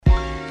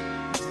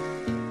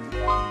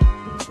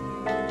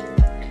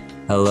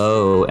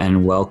Hello,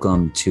 and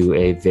welcome to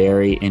a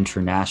very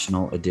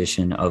international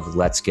edition of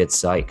Let's Get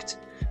Psyched,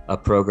 a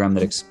program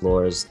that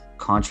explores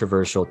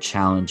controversial,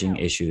 challenging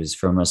issues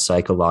from a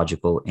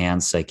psychological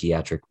and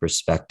psychiatric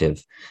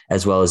perspective,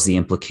 as well as the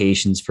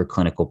implications for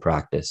clinical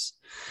practice.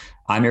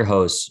 I'm your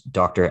host,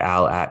 Dr.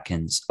 Al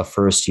Atkins, a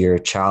first-year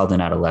child and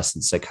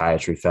adolescent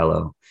psychiatry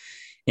fellow,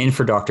 in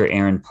for Dr.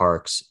 Aaron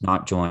Parks,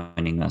 not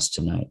joining us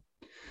tonight.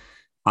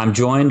 I'm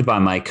joined by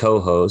my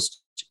co-host,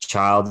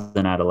 child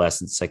and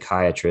adolescent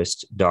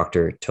psychiatrist,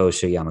 Dr.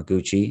 Tosha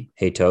Yamaguchi.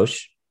 Hey,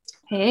 Tosh.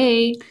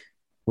 Hey.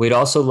 We'd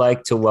also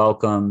like to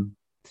welcome,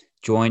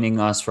 joining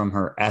us from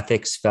her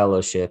ethics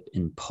fellowship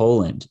in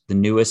Poland, the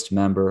newest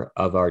member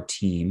of our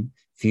team,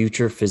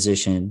 future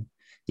physician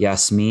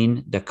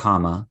Yasmin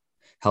Dakama,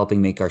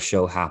 helping make our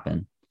show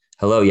happen.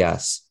 Hello,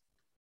 Yas.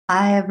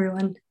 Hi,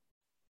 everyone.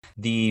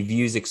 The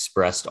views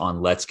expressed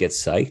on Let's Get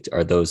Psyched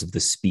are those of the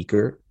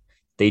speaker.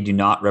 They do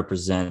not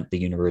represent the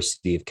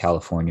University of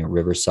California,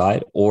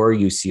 Riverside or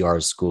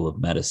UCR's School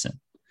of Medicine.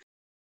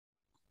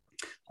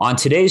 On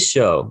today's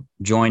show,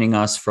 joining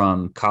us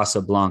from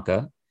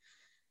Casablanca,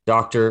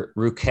 Dr.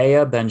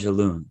 Ruqayyah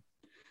Benjelloun.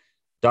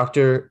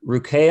 Dr.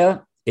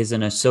 Ruqayyah is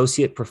an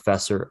associate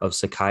professor of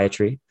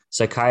psychiatry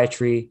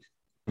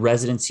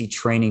residency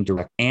training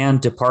director, and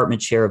department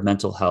chair of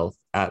mental health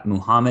at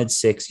Mohammed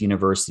VI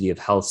University of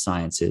Health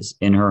Sciences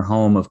in her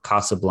home of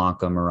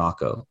Casablanca,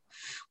 Morocco,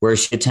 where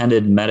she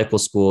attended medical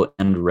school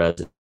and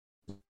residency.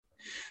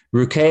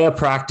 Ruqayyah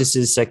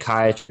practices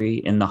psychiatry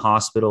in the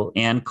hospital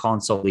and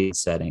consultation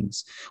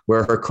settings,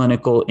 where her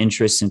clinical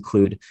interests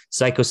include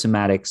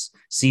psychosomatics,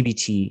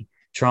 CBT,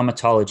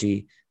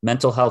 traumatology,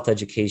 mental health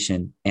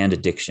education, and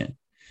addiction.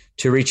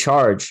 To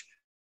recharge,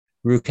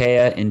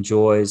 Ruqayyah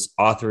enjoys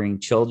authoring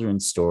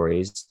children's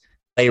stories,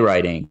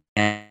 playwriting,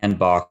 and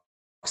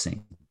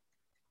boxing.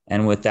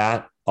 And with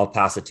that, I'll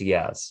pass it to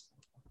Yaz.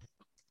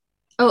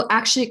 Oh,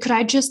 actually, could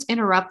I just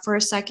interrupt for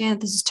a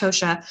second? This is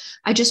Tosha.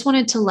 I just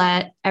wanted to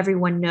let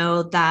everyone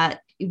know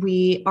that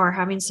we are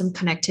having some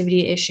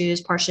connectivity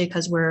issues, partially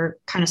because we're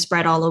kind of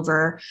spread all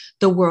over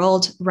the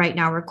world right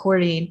now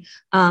recording.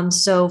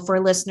 So for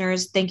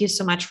listeners, thank you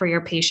so much for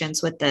your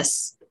patience with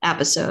this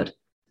episode.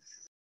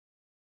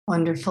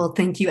 Wonderful.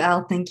 Thank you,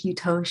 Al. Thank you,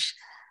 Tosh.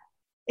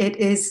 It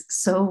is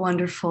so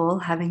wonderful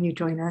having you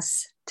join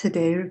us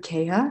today,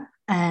 Ruqayyah.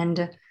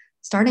 And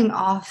starting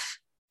off,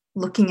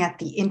 looking at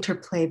the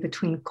interplay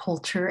between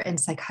culture and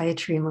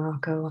psychiatry in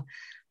Morocco,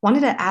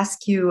 wanted to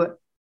ask you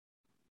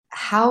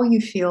how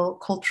you feel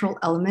cultural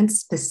elements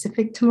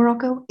specific to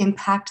Morocco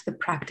impact the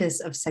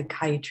practice of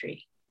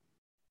psychiatry.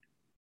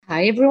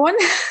 Hi, everyone.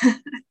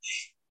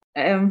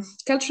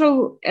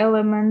 Cultural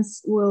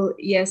elements will,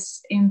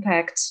 yes,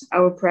 impact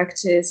our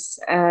practice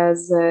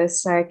as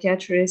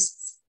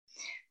psychiatrists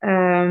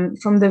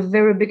from the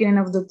very beginning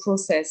of the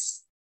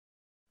process.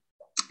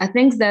 I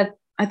think that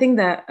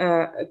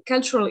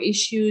cultural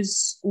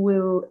issues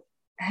will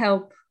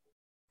help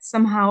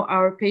somehow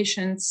our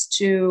patients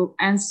to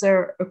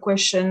answer a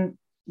question,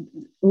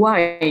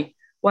 why?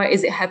 Why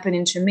is it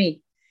happening to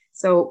me?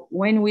 So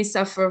when we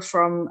suffer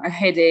from a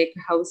headache,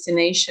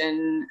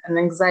 hallucination, and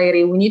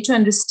anxiety, we need to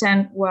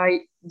understand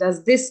why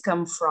does this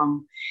come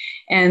from?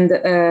 And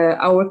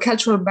our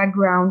cultural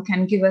background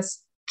can give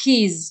us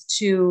keys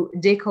to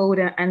decode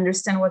and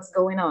understand what's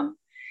going on.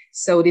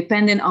 So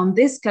depending on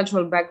this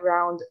cultural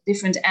background,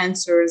 different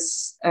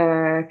answers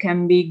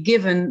can be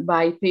given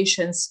by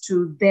patients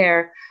to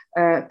their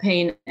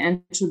pain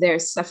and to their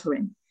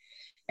suffering.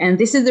 And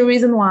this is the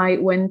reason why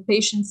when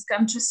patients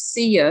come to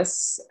see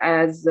us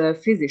as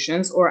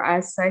physicians or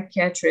as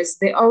psychiatrists,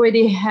 they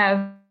already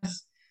have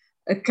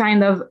a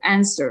kind of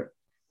answer.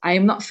 I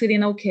am not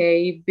feeling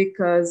okay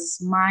because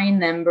my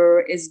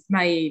neighbor is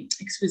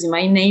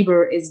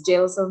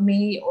jealous of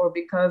me, or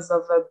because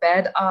of a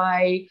bad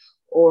eye,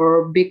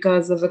 or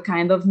because of a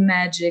kind of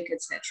magic,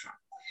 etc.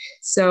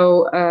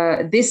 So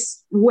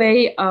this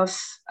way of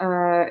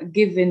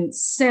giving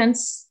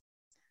sense,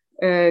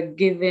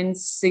 giving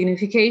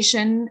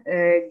signification,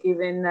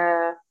 giving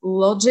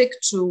logic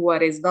to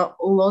what is not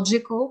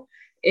logical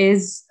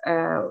is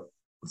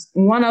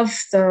one of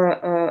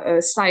the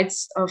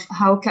sides of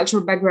how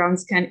cultural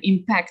backgrounds can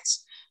impact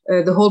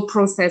the whole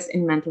process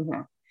in mental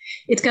health.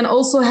 It can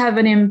also have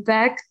an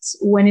impact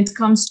when it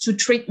comes to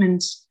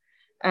treatment.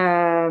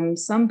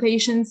 Some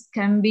patients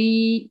can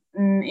be,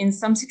 in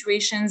some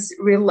situations,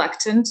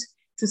 reluctant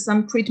to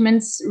some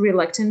treatments,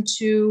 reluctant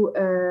to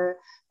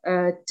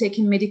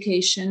taking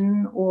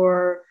medication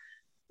or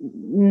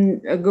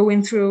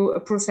going through a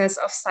process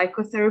of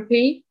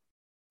psychotherapy.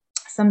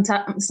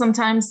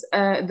 Sometimes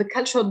the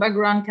cultural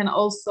background can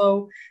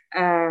also,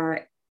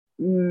 in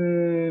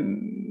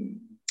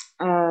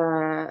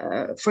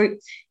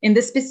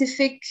the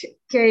specific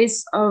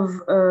case of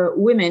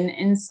women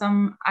in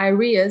some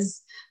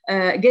areas,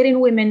 getting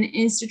women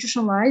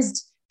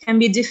institutionalized can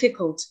be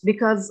difficult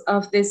because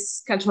of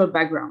this cultural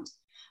background.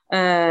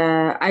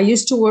 I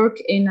used to work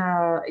in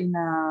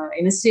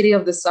a city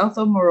of the south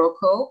of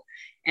Morocco,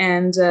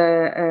 and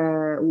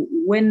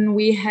when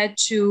we had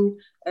to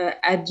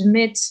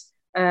admit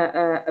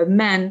a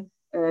man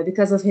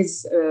because of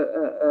his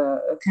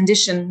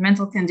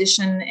mental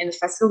condition in the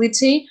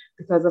facility,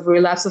 because of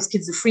relapse of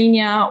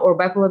schizophrenia or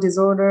bipolar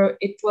disorder,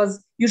 it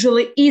was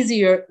usually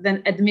easier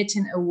than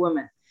admitting a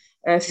woman.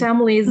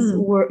 Families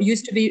were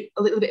used to be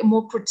a little bit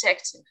more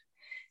protective.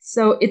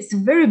 So it's a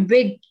very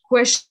big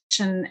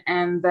question,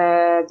 and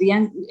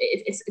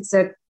it's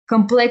a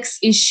complex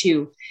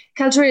issue.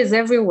 Culture is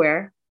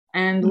everywhere,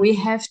 and we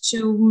have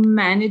to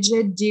manage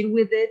it, deal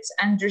with it,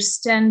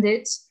 understand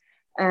it,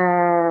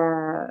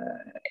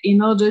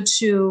 in order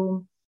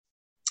to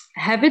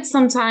have it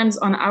sometimes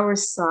on our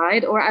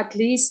side, or at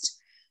least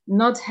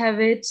not have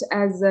it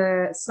as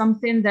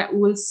something that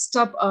will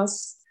stop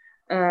us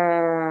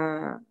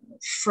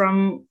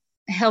from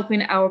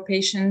helping our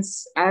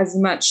patients as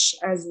much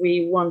as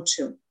we want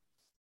to.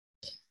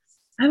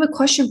 I have a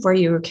question for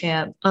you,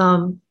 Ruqayyah.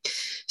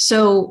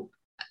 So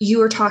you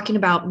were talking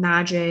about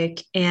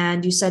magic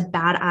and you said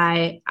bad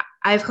eye.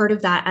 I've heard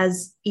of that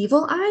as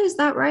evil eye. Is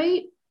that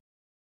right?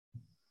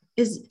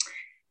 Is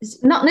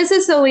not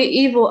necessarily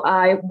evil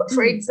eye, but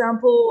for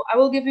example, I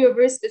will give you a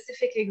very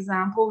specific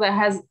example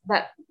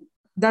that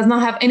does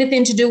not have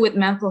anything to do with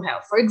mental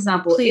health. For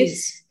example, please.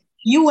 If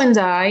you and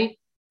I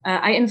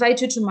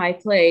invite you to my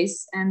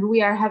place and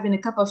we are having a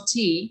cup of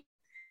tea,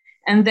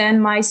 and then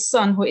my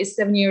son, who is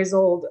 7 years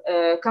old,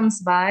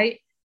 comes by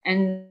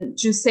and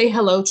to say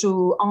hello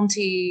to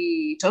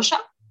Auntie Tosha,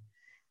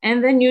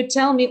 and then you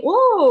tell me,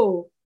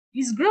 "Oh,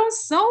 he's grown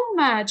so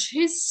much.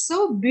 He's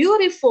so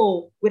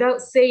beautiful,"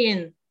 without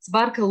saying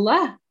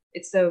Tabarakallah.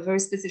 It's a very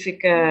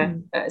specific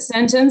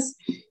sentence.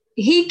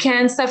 He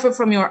can suffer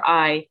from your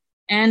eye,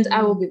 and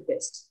I will be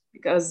pissed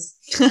because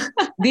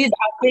these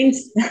are things.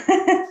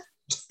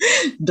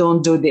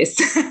 Don't do this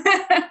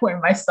when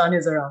my son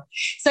is around.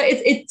 So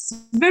it's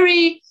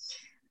very.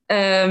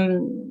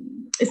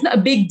 It's not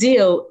a big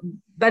deal,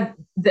 but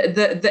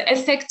the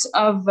effect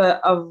of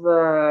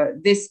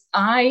this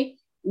eye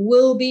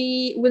will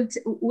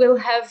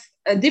have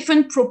a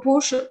different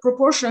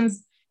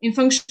proportions in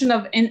function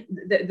of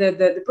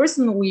the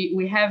person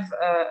we have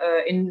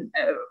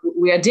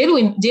we are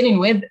dealing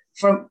with.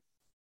 From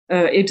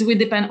it will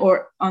depend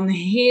on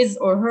his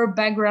or her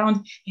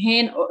background,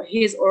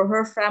 his or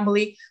her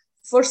family.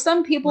 For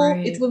some people,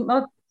 it will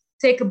not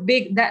take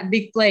that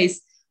big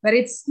place, but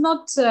it's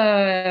not.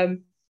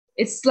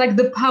 It's like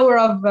the power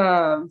of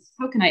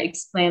how can I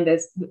explain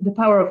this? The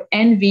power of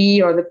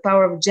envy or the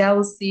power of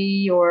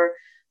jealousy, or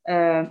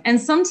and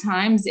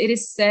sometimes it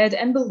is said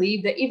and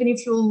believed that even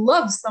if you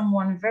love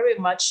someone very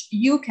much,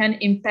 you can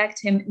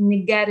impact him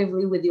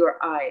negatively with your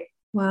eye.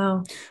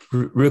 Wow.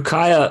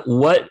 Ruqayyah,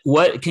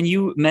 what can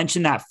you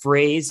mention that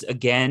phrase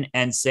again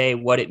and say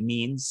what it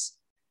means?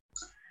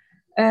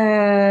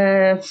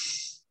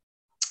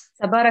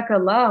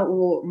 Tabarakallah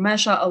or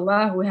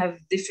Masha'Allah, we have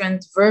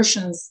different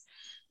versions.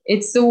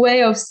 It's a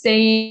way of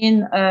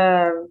saying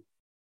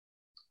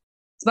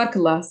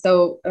Tabarakallah.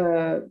 So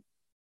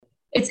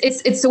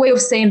it's a way of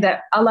saying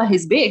that Allah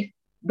is big,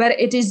 but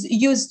it is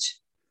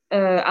used,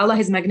 Allah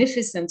is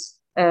magnificent,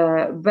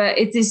 but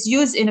it is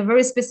used in a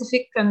very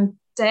specific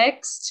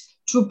context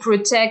to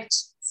protect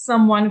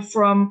someone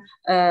from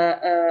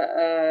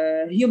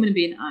a human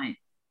being eye.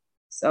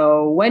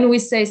 So when we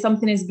say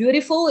something is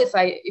beautiful, if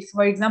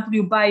for example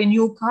you buy a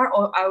new car,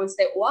 or I would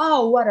say,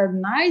 "Wow, what a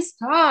nice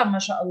car,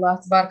 mashallah,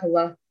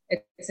 tabarakallah,"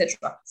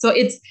 etc. So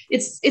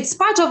it's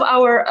part of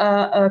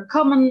our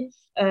common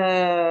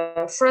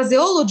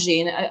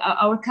phraseology,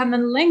 our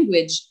common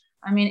language.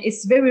 I mean,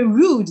 it's very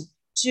rude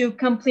to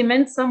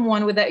compliment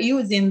someone without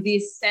using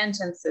these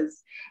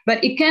sentences,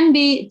 but it can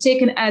be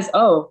taken as,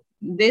 "Oh,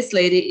 this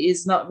lady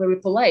is not very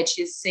polite.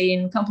 She's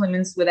saying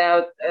compliments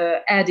without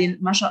adding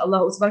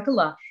mashallah,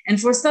 tabarakallah." And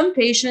for some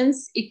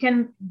patients, it can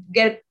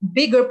get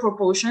bigger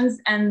proportions,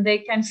 and they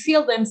can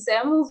feel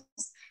themselves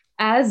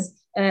as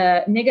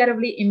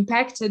negatively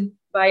impacted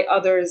by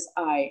others'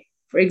 eye.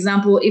 For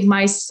example, if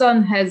my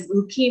son has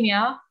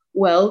leukemia,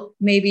 well,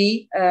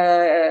 maybe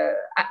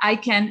I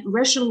can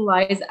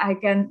rationalize, I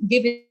can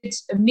give it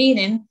a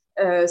meaning,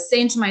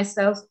 saying to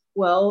myself,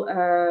 "Well,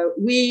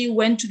 we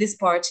went to this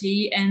party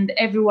and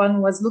everyone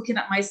was looking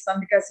at my son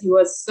because he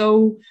was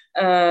so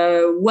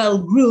well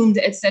groomed,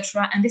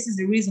 etc. And this is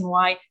the reason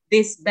why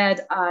this bad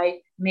eye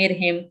made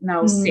him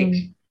now sick."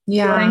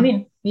 Yeah, you know what I mean?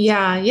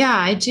 Yeah,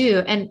 I do.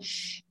 And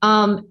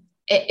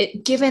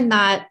given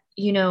that,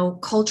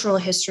 cultural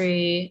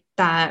history,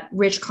 that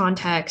rich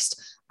context,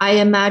 I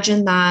imagine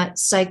that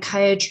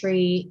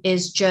psychiatry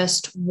is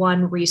just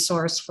one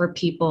resource for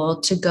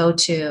people to go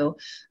to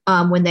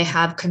when they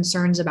have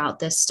concerns about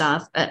this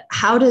stuff.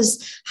 How does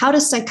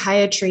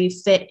psychiatry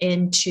fit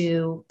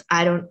into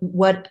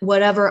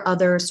whatever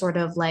other sort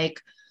of like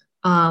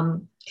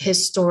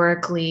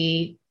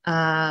historically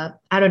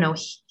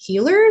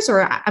healers, or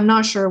I'm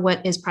not sure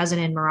what is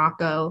present in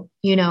Morocco.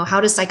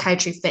 How does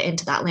psychiatry fit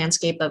into that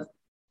landscape of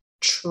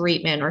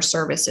treatment or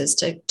services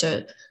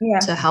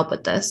to help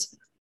with this?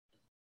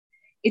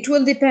 It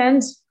will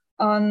depend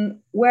on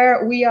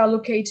where we are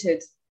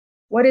located.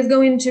 What is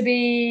going to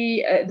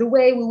be the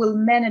way we will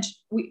manage?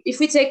 If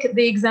we take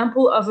the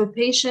example of a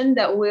patient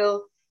that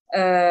will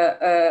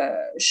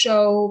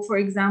show, for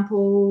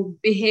example,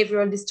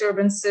 behavioral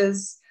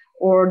disturbances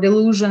or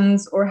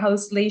delusions or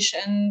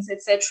hallucinations,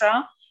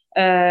 etc.,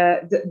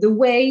 the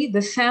way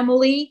the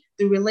family,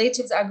 the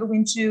relatives are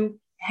going to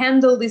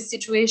handle this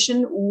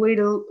situation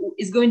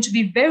is going to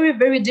be very,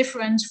 very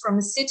different from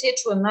a city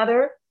to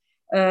another.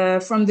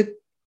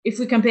 If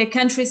we compare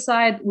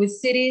countryside with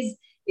cities,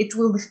 it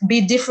will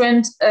be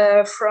different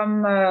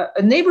from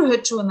a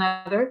neighborhood to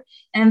another,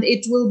 and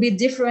it will be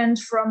different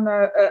from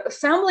a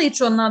family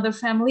to another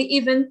family,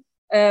 even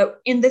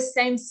in the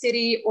same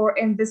city or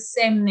in the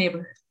same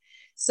neighborhood.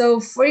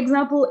 So, for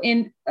example,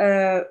 in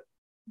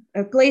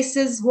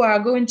places who are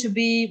going to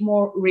be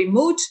more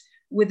remote,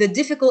 with a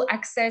difficult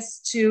access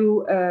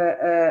to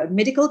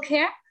medical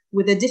care,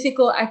 with a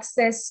difficult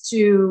access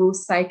to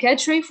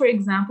psychiatry, for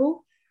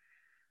example,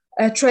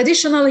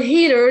 traditional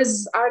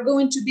healers are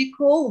going to be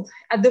called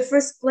at the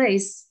first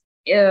place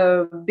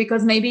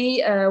because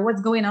maybe what's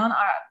going on,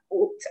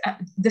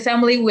 the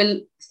family will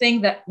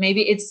think that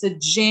maybe it's a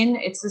jinn,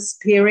 it's a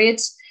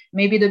spirit,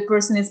 maybe the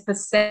person is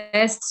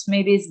possessed,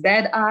 maybe it's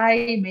bad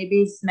eye,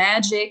 maybe it's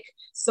magic.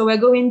 So we're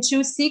going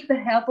to seek the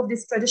help of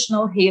this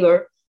traditional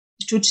healer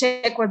to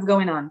check what's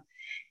going on.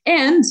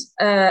 And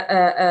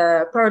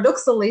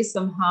paradoxically,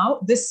 somehow,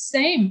 the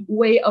same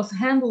way of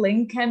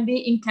handling can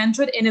be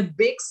encountered in a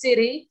big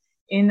city,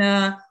 in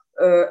a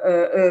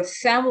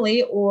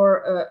family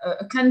or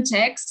a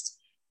context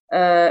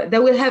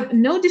that will have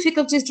no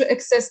difficulties to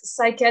access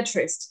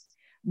psychiatrists,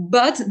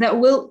 but that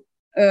will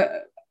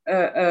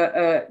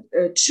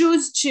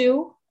choose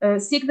to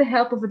seek the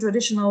help of a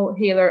traditional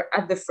healer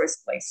at the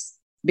first place,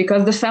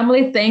 because the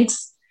family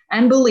thinks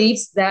and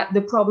believes that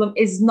the problem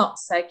is not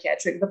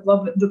psychiatric, the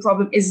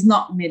problem is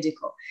not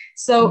medical.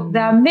 So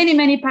there are many,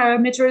 many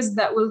parameters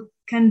that will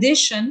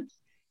condition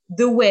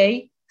the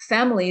way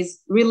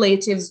families,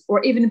 relatives,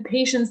 or even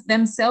patients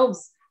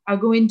themselves are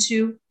going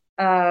to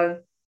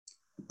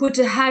put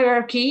a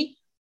hierarchy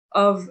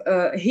of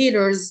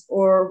healers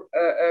or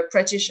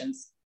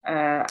practitioners.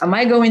 Am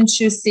I going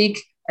to seek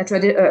a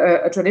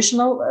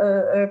traditional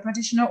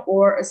practitioner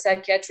or a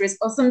psychiatrist?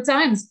 Or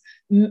sometimes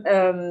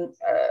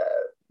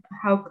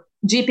how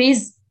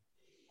GPs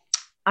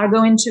are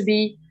going to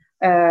be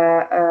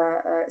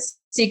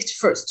seeked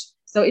first.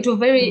 So it will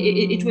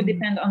it will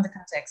depend on the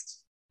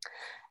context.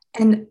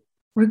 And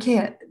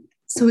Ruqayyah,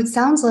 so it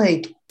sounds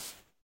like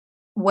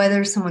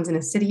whether someone's in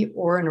a city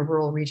or in a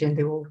rural region,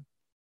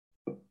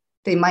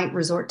 they might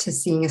resort to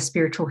seeing a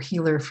spiritual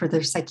healer for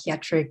their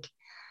psychiatric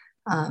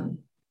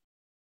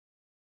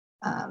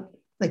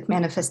like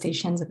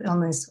manifestations of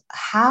illness.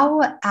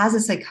 How, as a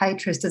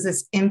psychiatrist, does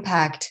this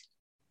impact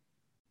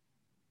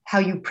how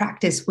you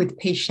practice with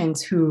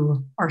patients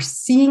who are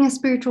seeing a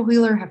spiritual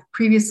healer, have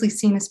previously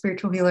seen a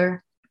spiritual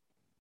healer?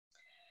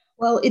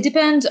 Well, it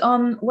depends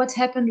on what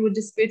happened with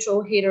the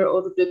spiritual healer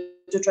or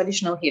the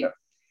traditional healer.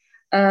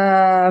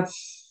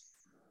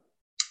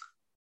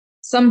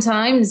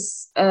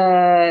 Sometimes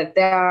there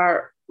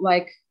are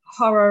like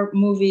horror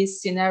movie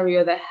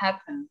scenario that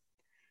happen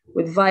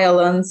with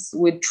violence,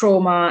 with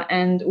trauma,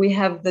 and we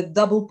have the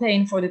double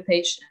pain for the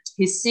patient.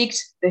 He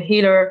seeks the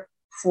healer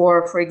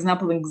for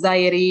example,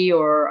 anxiety,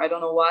 or I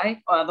don't know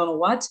why, or I don't know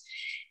what.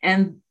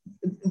 And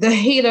the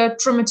healer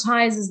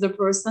traumatizes the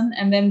person,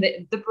 and then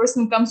the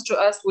person comes to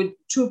us with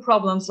two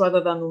problems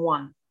rather than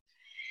one.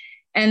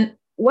 And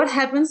what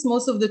happens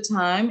most of the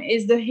time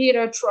is the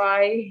healer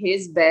try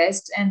his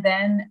best and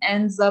then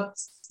ends up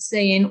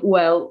saying,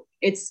 well,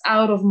 it's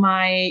out of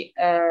my,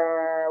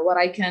 what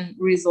I can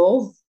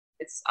resolve.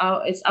 It's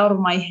out of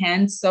my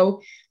hands.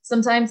 So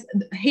sometimes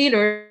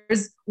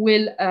healers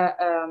will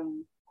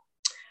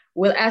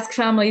ask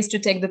families to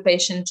take the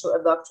patient to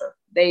a doctor.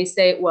 They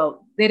say,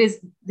 well,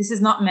 this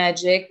is not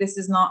magic. This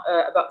is not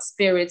about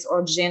spirits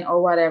or jinn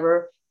or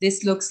whatever.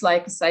 This looks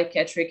like a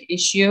psychiatric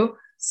issue.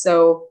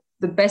 So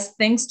the best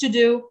things to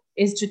do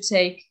is to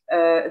take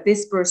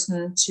this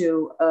person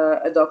to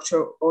a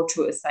doctor or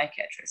to a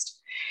psychiatrist.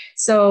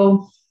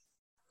 So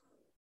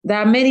there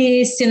are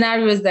many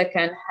scenarios that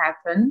can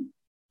happen.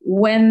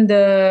 When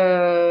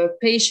the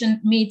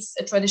patient meets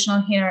a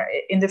traditional healer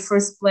in the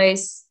first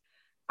place,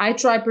 I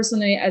try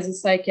personally as a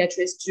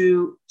psychiatrist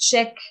to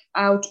check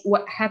out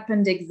what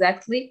happened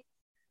exactly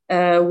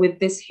with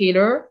this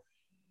healer,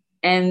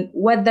 and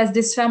what does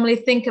this family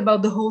think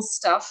about the whole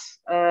stuff,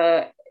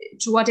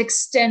 to what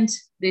extent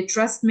they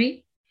trust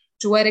me,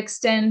 to what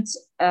extent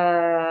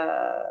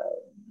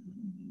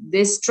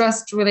this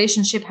trust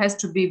relationship has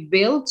to be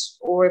built,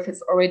 or if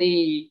it's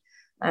already,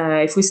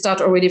 if we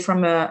start already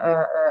from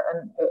a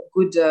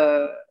good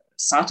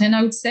starting,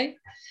 I would say.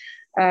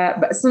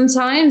 But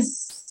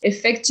sometimes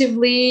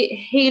effectively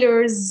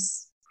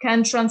healers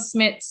can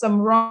transmit some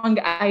wrong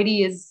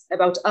ideas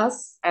about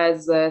us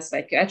as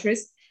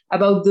psychiatrists,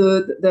 about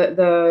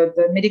the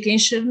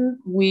medication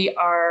we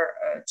are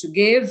to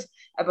give,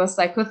 about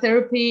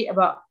psychotherapy,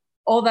 about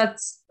all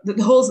that,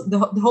 the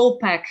whole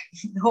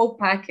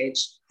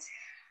package.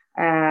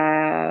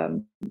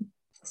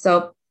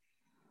 So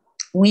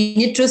we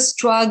need to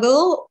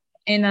struggle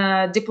in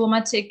a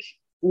diplomatic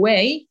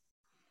way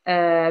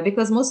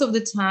because most of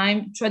the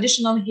time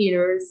traditional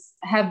healers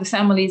have the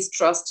family's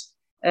trust,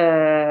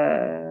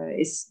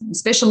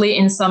 especially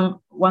in some,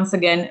 once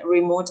again,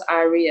 remote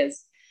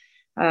areas.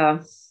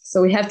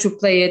 So we have to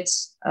play it,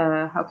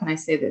 how can I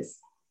say this,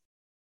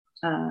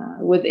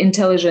 with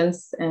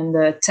intelligence and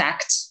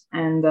tact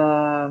and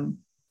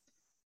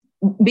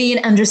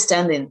being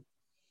understanding.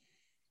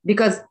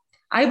 Because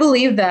I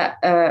believe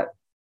that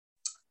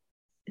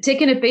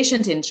taking a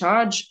patient in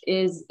charge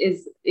is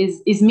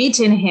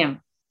meeting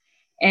him.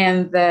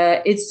 And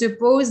it's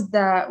supposed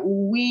that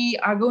we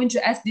are going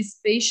to ask this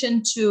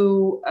patient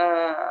to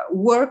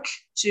work,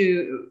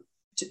 to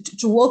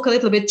walk a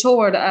little bit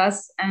toward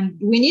us, and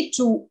we need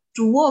to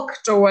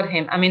walk toward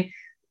him. I mean,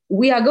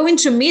 we are going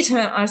to meet him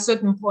at a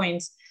certain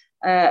point,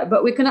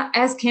 but we cannot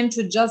ask him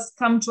to just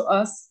come to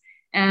us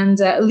and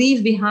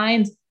leave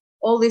behind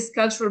all this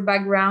cultural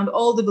background,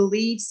 all the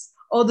beliefs,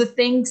 all the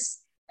things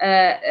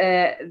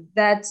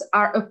that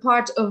are a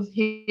part of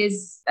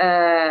his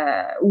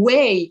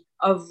way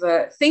of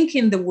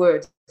thinking the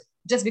word,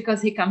 just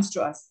because he comes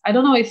to us. I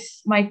don't know if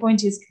my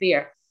point is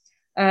clear,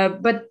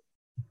 but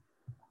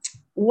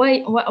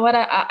what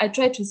I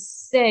try to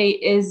say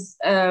is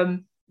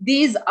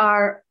these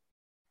are,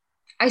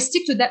 I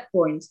stick to that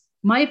point.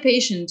 My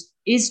patient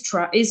is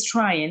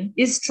struggling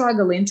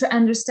to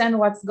understand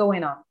what's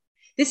going on.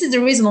 This is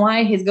the reason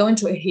why he's going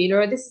to a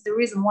healer. This is the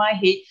reason why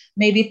he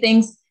maybe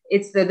thinks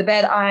it's the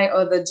bad eye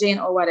or the jinn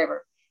or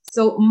whatever.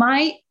 So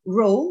my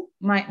role,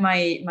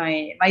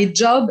 my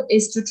job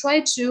is to try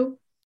to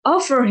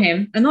offer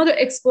him another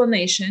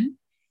explanation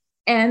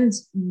and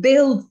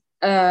build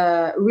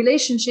a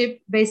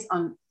relationship based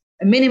on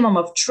a minimum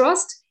of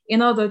trust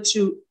in order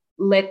to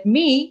let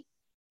me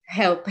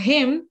help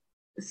him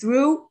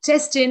through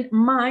testing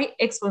my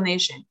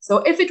explanation. So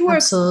if it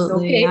works,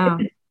 Absolutely, okay. yeah.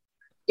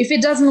 If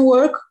it doesn't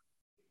work,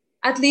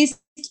 at least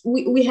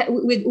we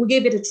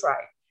gave it a try.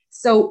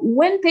 So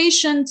when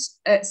patients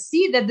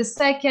see that the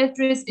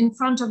psychiatrist in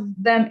front of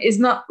them is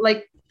not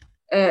like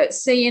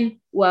saying,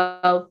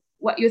 well,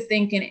 what you're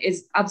thinking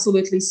is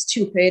absolutely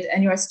stupid,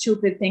 and you're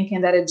stupid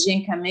thinking that a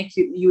jinn can make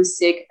you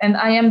sick. And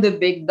I am the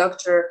big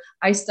doctor.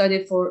 I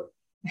studied for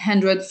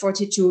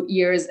 142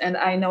 years and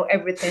I know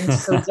everything.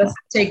 So just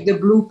take the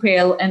blue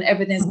pill and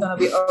everything's going to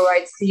be all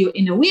right. See you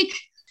in a week.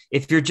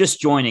 If you're just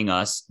joining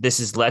us, this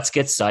is Let's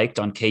Get Psyched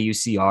on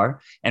KUCR,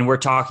 and we're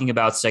talking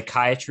about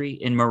psychiatry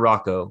in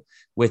Morocco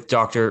with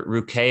Dr.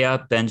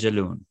 Ruqayyah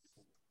Benjelloun.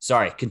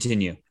 Sorry,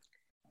 continue.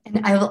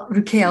 And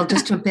Ruqayyah, I'll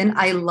just jump in.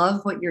 I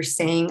love what you're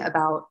saying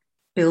about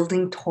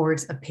building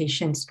towards a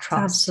patient's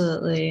trust.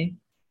 Absolutely.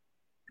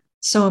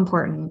 So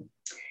important.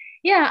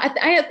 Yeah,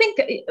 I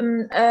think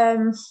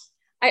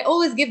I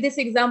always give this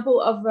example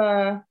of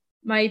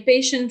my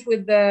patient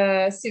with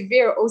the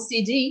severe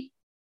OCD.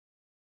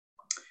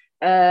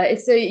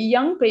 It's a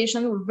young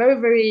patient with very,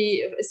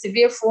 very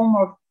severe form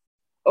of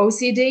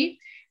OCD.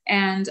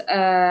 And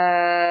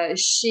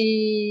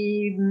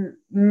she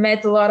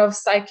met a lot of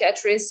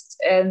psychiatrists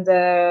and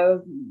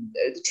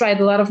tried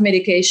a lot of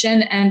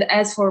medication. And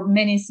as for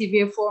many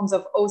severe forms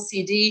of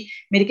OCD,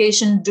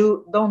 medication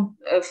don't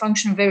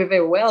function very,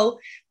 very well.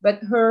 But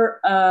her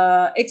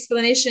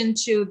explanation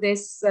to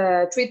this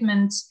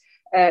treatment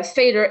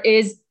failure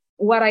is,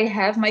 what I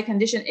have, my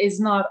condition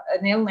is not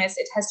an illness.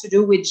 It has to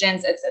do with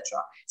genes,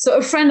 etc. So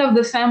a friend of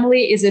the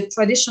family is a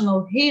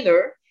traditional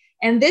healer.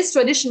 And this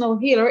traditional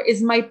healer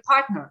is my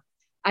partner.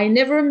 I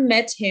never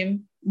met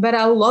him, but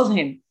I love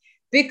him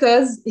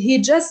because he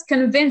just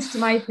convinced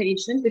my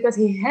patient, because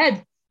he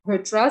had her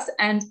trust,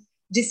 and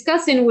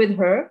discussing with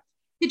her,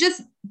 he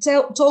just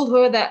told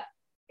her that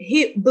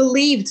he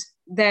believed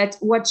that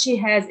what she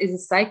has is a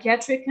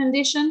psychiatric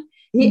condition.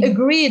 He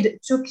agreed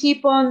to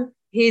keep on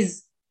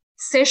his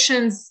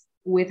sessions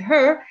with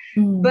her,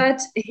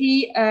 but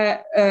he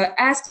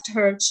asked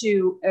her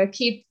to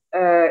keep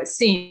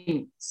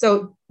seeing.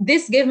 So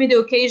this gave me the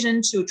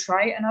occasion to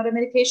try another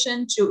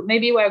medication. To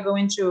maybe we're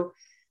going to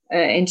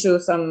into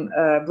some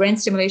brain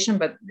stimulation,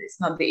 but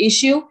it's not the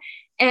issue.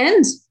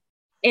 And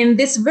in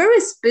this very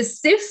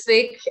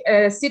specific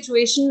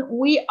situation,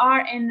 we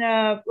are in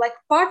a like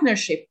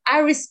partnership. I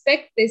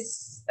respect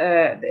this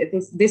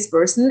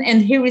person,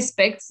 and he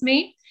respects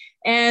me.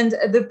 And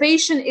the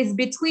patient is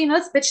between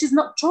us, but she's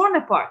not torn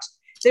apart.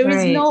 There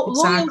is no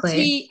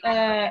loyalty.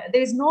 There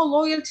is no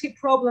loyalty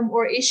problem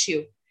or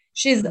issue.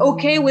 She's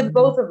okay with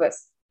both of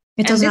us.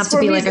 It doesn't have to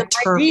be like a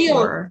turf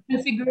war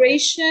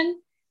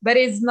configuration, but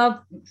it's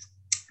not.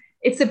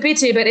 It's a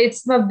pity, but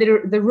it's not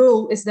the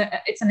rule. It's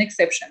an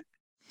exception.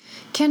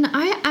 Can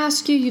I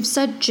ask you? You've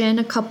said jinn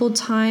a couple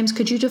times.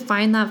 Could you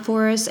define that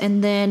for us?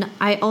 And then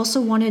I also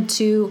wanted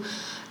to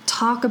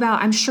talk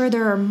about, I'm sure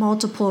there are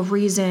multiple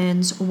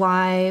reasons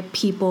why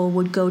people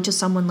would go to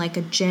someone like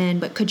a jinn,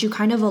 but could you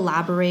kind of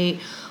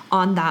elaborate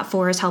on that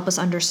for us, help us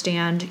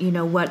understand,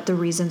 what the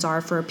reasons are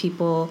for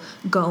people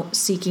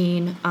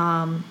seeking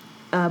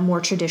a more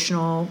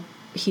traditional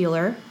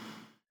healer?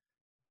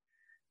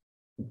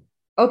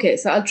 Okay,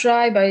 so I'll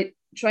try by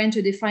trying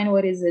to define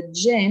what is a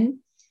jinn.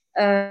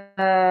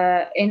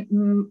 In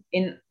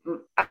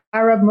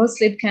Arab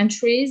Muslim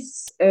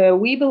countries,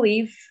 we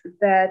believe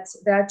that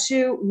there are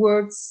two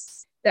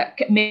words that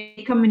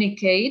may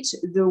communicate: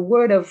 the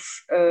word of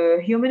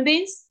human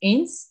beings,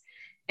 ins,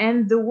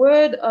 and the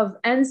word of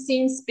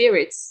unseen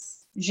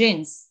spirits,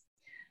 jinns.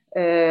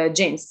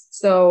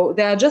 So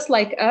they are just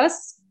like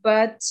us,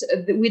 but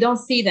we don't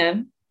see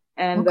them.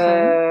 And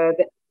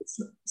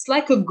it's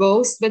like a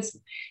ghost, but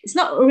it's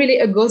not really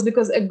a ghost,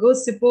 because a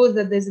ghost supposes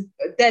that there's a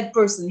dead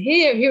person.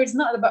 Here it's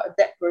not about a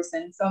dead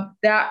person. So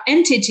there are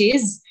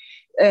entities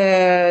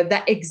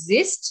that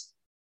exist,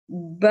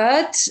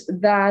 but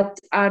that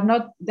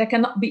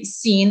cannot be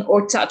seen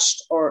or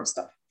touched or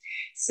stuff.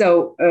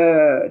 So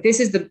this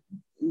is the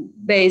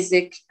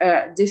basic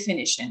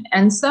definition.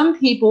 And some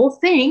people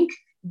think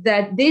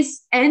that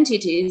these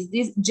entities,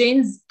 these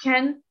jinns,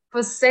 can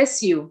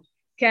possess you,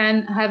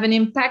 can have an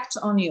impact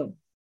on you.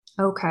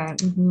 Okay.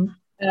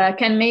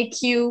 Can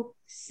make you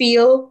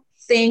feel,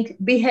 think,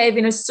 behave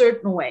in a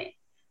certain way.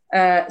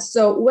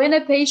 So when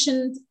a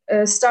patient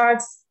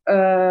starts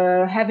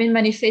having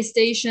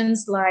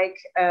manifestations like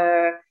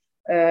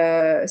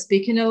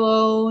speaking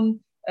alone,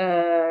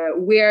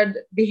 weird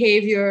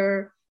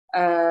behavior,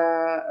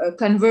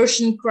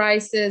 conversion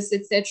crisis,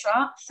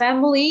 etc.,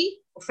 families,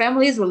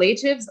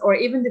 relatives, or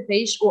even the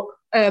patient, or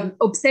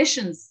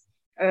obsessions,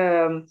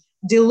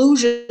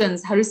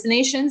 delusions,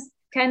 hallucinations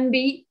can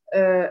be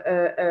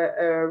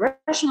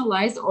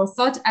rationalized or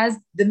thought as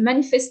the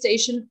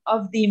manifestation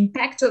of the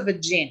impact of a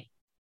jinn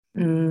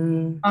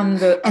on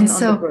the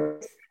person.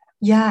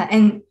 Yeah,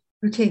 and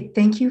okay,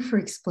 thank you for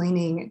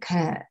explaining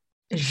kind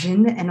of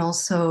jinn, and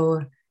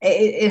also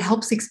it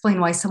helps explain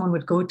why someone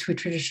would go to a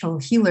traditional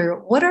healer.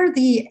 What are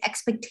the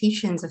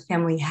expectations a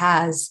family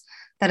has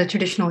that a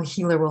traditional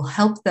healer will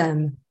help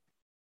them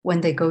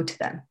when they go to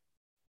them?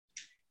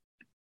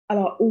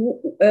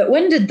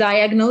 When the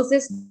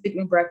diagnosis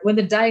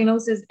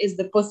is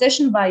the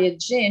possession by a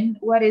jinn,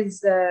 what is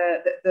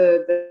the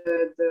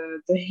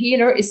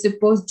healer is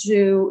supposed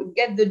to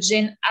get the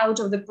jinn out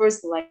of the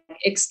person, like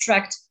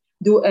extract,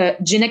 do a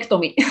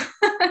jinnectomy,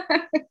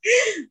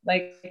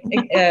 like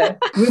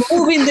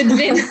removing the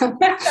jinn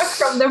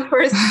from the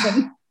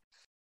person.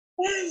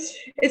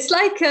 It's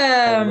like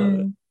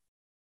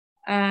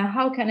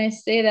how can I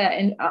say that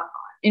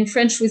in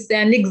French we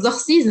say an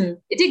exorcism.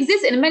 It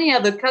exists in many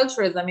other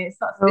cultures. I mean, it's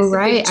not specific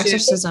right,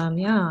 exorcism,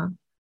 yeah.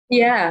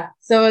 Yeah.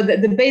 So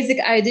the basic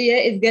idea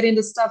is getting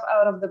the stuff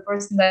out of the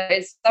person that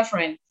is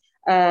suffering.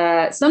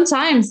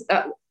 Sometimes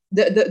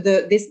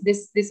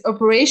this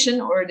operation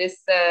or this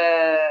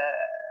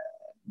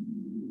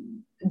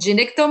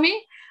jinnectomy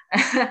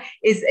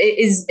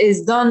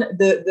is done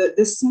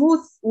the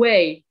smooth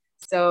way.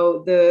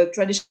 So the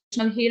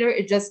traditional healer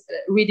is just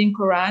reading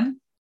Quran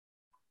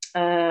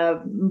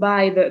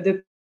by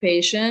the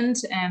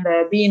patient and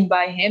being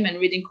by him and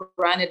reading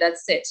Quran, and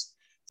that's it.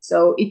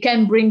 So it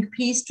can bring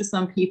peace to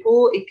some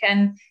people. It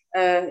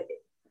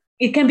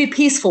can be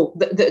peaceful.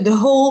 The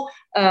whole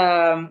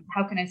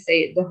how can I say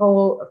it? The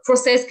whole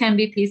process can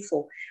be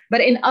peaceful.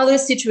 But in other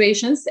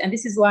situations, and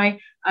this is why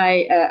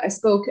I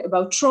spoke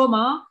about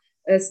trauma,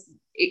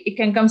 it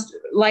can come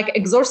like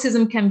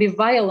exorcism can be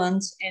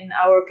violent in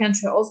our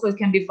country. Also, it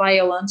can be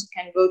violent. It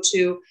can go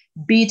to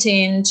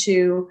beating,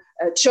 to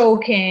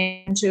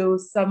choking, to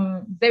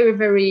some very,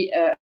 very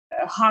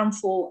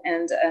harmful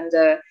and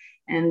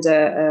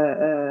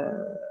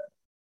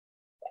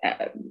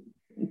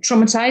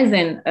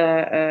traumatizing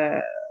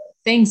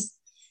things.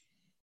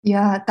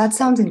 Yeah, that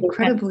sounds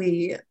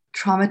incredibly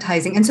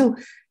traumatizing,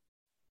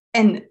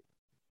 and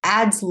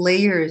adds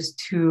layers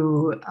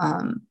to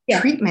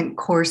treatment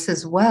course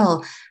as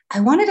well. I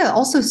wanted to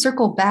also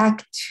circle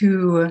back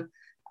to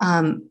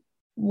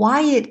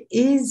why it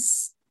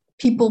is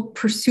people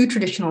pursue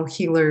traditional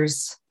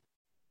healers.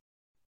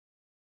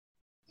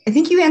 I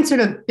think you answered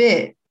a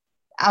bit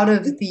out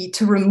of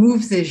to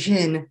remove the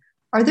jinn.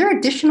 Are there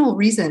additional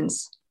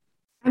reasons?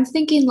 I'm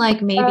thinking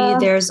like maybe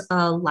there's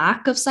a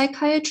lack of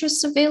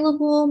psychiatrists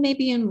available,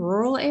 maybe in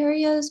rural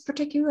areas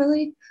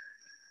particularly.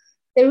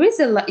 There is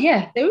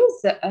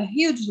a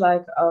huge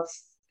lack of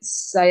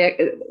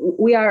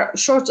we are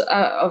short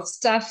of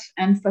staff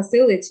and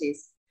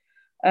facilities.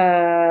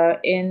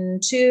 In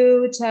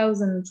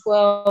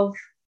 2012,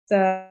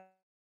 the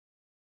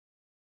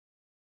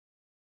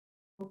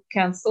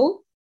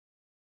council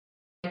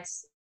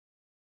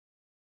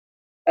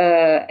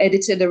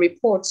edited a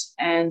report,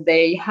 and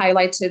they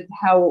highlighted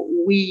how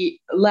we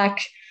lack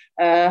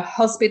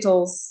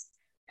hospitals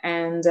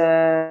and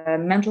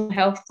mental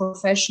health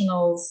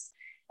professionals.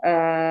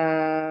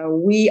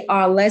 We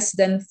are less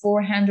than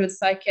 400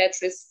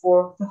 psychiatrists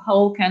for the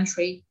whole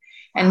country,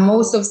 and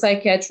most of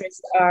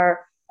psychiatrists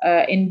are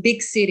in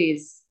big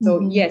cities. So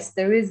yes,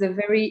 there is a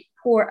very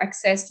poor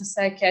access to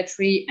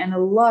psychiatry in a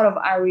lot of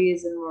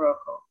areas in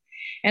Morocco.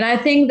 And I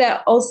think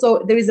that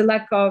also there is a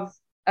lack of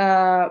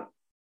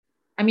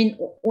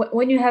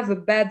when you have a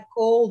bad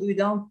cold, we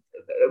don't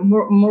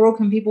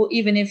Moroccan people,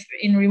 even if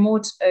in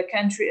remote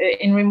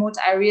in remote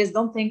areas,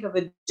 don't think of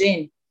a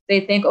jinn.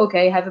 They think,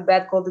 okay, I have a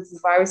bad cold, it's a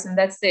virus, and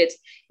that's it.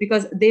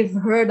 Because they've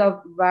heard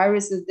of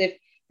viruses,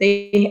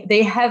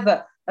 They have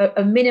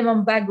a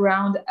minimum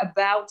background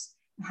about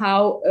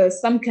how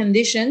some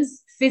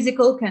conditions,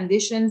 physical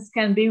conditions,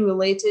 can be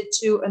related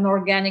to an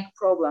organic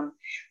problem.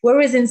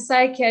 Whereas in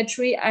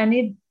psychiatry,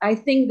 I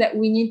think that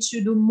we need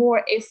to do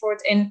more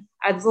effort in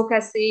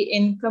advocacy,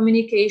 in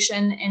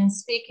communication, and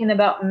speaking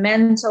about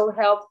mental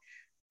health,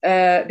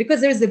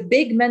 because there's a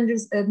big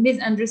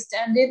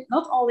misunderstanding,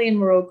 not only in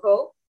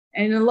Morocco,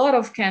 and in a lot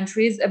of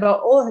countries,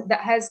 about all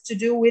that has to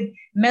do with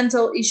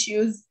mental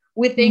issues.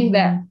 We think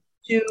that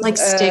to like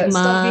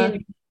stigma.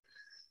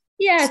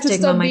 to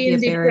stop being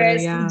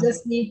depressed, we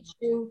just need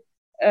to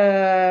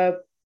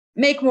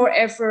make more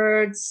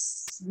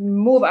efforts,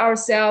 move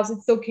ourselves.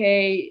 It's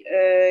okay.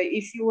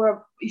 If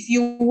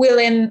you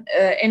willing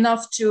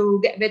enough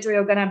to get better,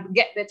 you're gonna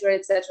get better,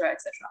 etc.,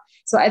 etc.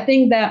 So I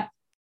think that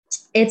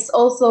it's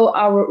also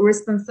our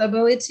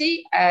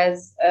responsibility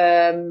as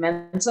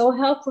mental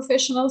health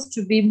professionals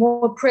to be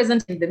more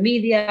present in the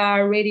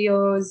media,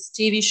 radios,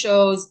 TV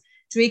shows,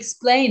 to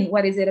explain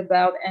what is it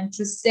about, and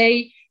to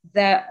say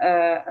that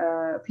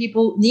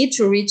people need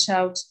to reach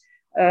out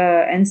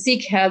and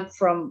seek help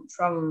from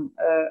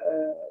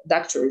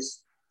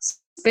doctors,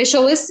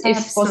 specialists,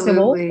 if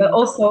possible, but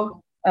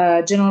also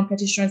general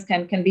practitioners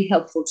can be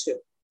helpful too.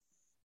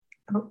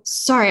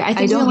 Sorry, I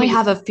think we only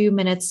have a few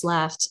minutes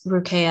left,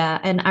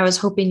 Ruqayyah, and I was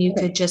hoping you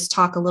could just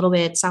talk a little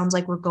bit. It sounds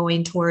like we're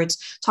going towards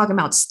talking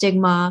about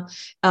stigma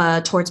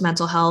towards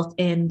mental health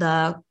in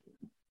the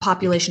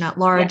population at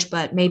large,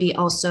 but maybe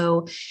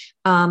also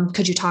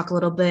could you talk a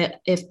little bit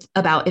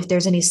about if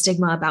there's any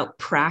stigma about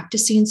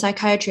practicing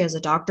psychiatry as a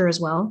doctor as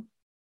well?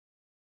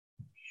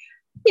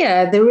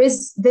 Yeah, there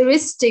is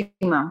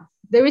stigma.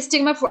 There is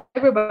stigma for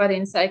everybody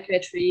in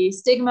psychiatry.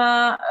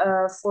 Stigma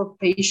for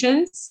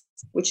patients,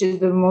 which is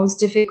the most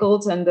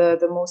difficult and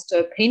the most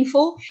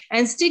painful,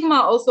 and stigma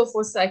also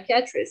for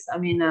psychiatrists. I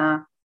mean,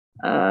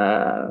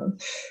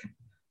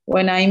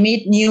 when I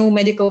meet new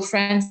medical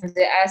friends,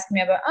 they ask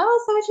me about,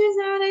 psychiatrists,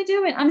 how are they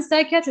doing? I'm a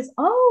psychiatrist.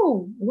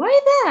 Oh, why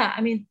that?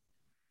 I mean,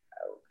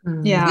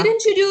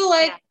 couldn't you do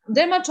like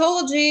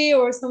dermatology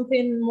or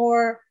something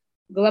more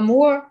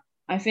glamour?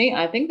 I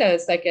think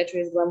that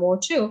psychiatry is glamour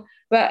too,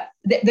 but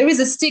there is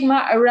a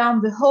stigma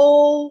around this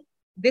whole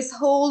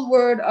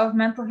world of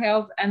mental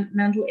health and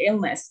mental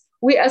illness.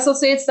 We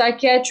associate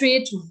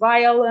psychiatry to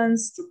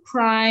violence, to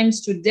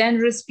crimes, to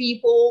dangerous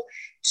people,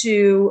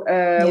 to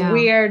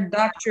weird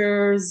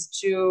doctors,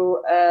 to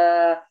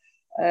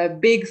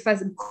big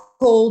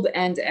cold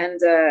and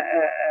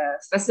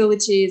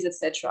facilities,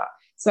 etc.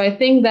 So I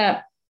think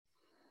that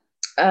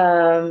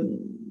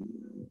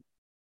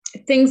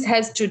things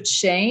has to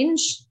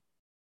change.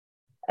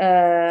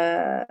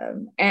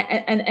 And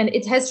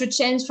it has to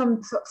change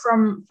from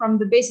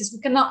the basis. We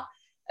cannot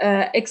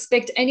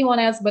expect anyone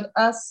else but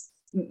us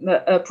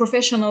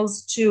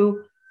professionals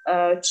to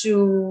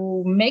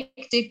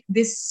make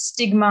this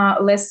stigma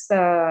less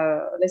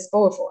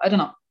powerful. I don't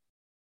know.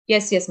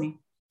 Yes, me.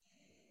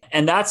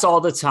 And that's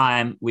all the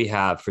time we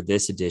have for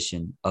this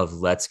edition of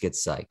Let's Get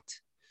Psyched.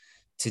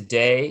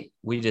 Today,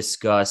 we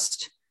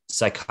discussed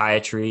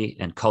psychiatry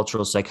and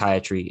cultural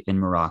psychiatry in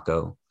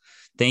Morocco.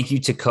 Thank you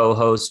to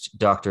co-host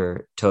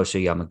Dr.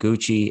 Tosha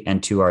Yamaguchi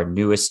and to our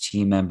newest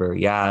team member,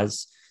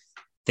 Yaz.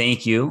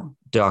 Thank you,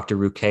 Dr.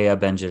 Ruqayyah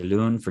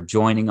Benjelloun, for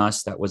joining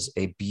us. That was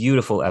a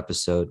beautiful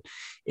episode.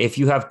 If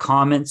you have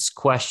comments,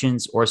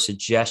 questions, or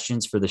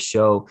suggestions for the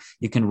show,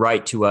 you can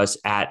write to us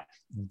at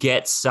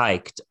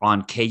getpsyched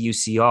on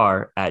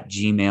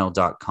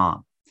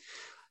kucr@gmail.com.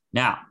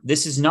 Now,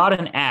 this is not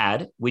an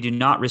ad.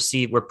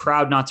 We're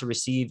proud not to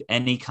receive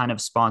any kind of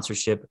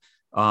sponsorship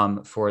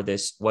for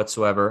this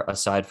whatsoever,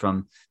 aside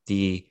from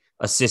the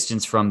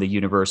assistance from the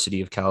University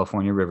of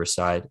California,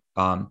 Riverside.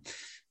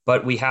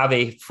 But we have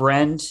a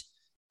friend,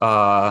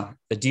 a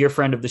dear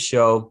friend of the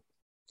show,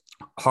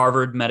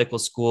 Harvard Medical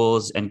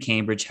Schools and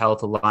Cambridge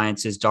Health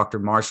Alliances, Dr.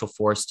 Marshall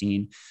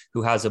Forstein,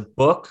 who has a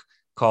book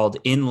called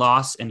In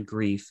Loss and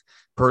Grief,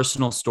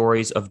 Personal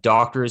Stories of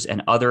Doctors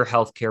and Other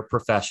Healthcare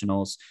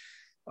Professionals,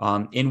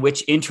 in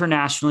which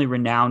internationally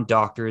renowned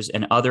doctors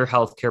and other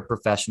healthcare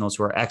professionals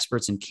who are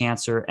experts in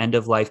cancer,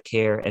 end-of-life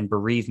care, and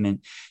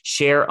bereavement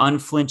share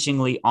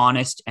unflinchingly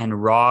honest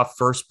and raw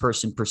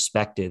first-person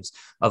perspectives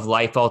of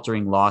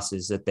life-altering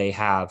losses that they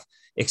have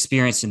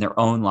experienced in their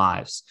own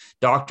lives.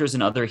 Doctors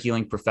and other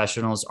healing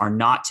professionals are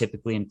not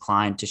typically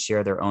inclined to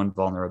share their own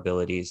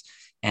vulnerabilities,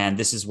 and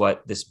this is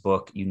what this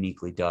book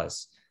uniquely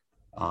does.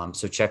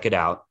 So check it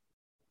out.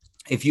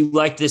 If you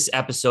like this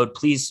episode,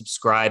 please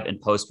subscribe and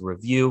post a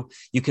review.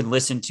 You can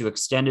listen to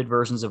extended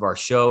versions of our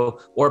show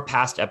or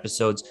past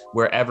episodes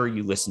wherever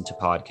you listen to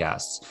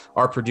podcasts.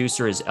 Our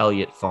producer is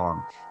Elliot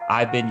Fong.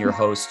 I've been your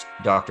host,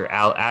 Dr.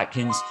 Al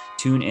Atkins.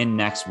 Tune in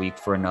next week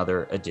for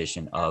another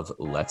edition of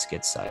Let's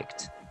Get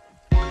Psyched.